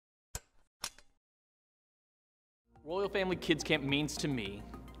Royal Family Kids Camp means to me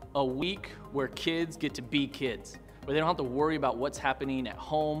a week where kids get to be kids, where they don't have to worry about what's happening at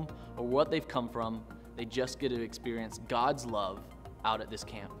home or what they've come from. They just get to experience God's love out at this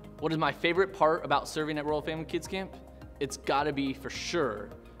camp. What is my favorite part about serving at Royal Family Kids Camp? It's gotta be, for sure,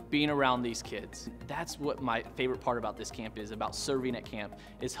 being around these kids. That's what my favorite part about this camp is, about serving at camp,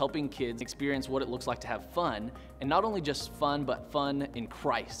 is helping kids experience what it looks like to have fun, and not only just fun, but fun in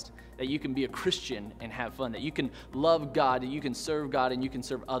Christ. That you can be a Christian and have fun, that you can love God, that you can serve God, and you can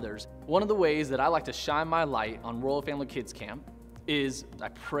serve others. One of the ways that I like to shine my light on Royal Family Kids Camp is I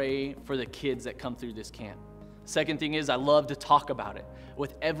pray for the kids that come through this camp. Second thing is I love to talk about it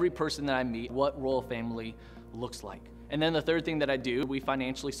with every person that I meet, what Royal Family looks like. And then the third thing that I do, we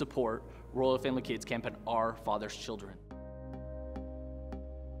financially support Royal Family Kids Camp and Our Father's Children.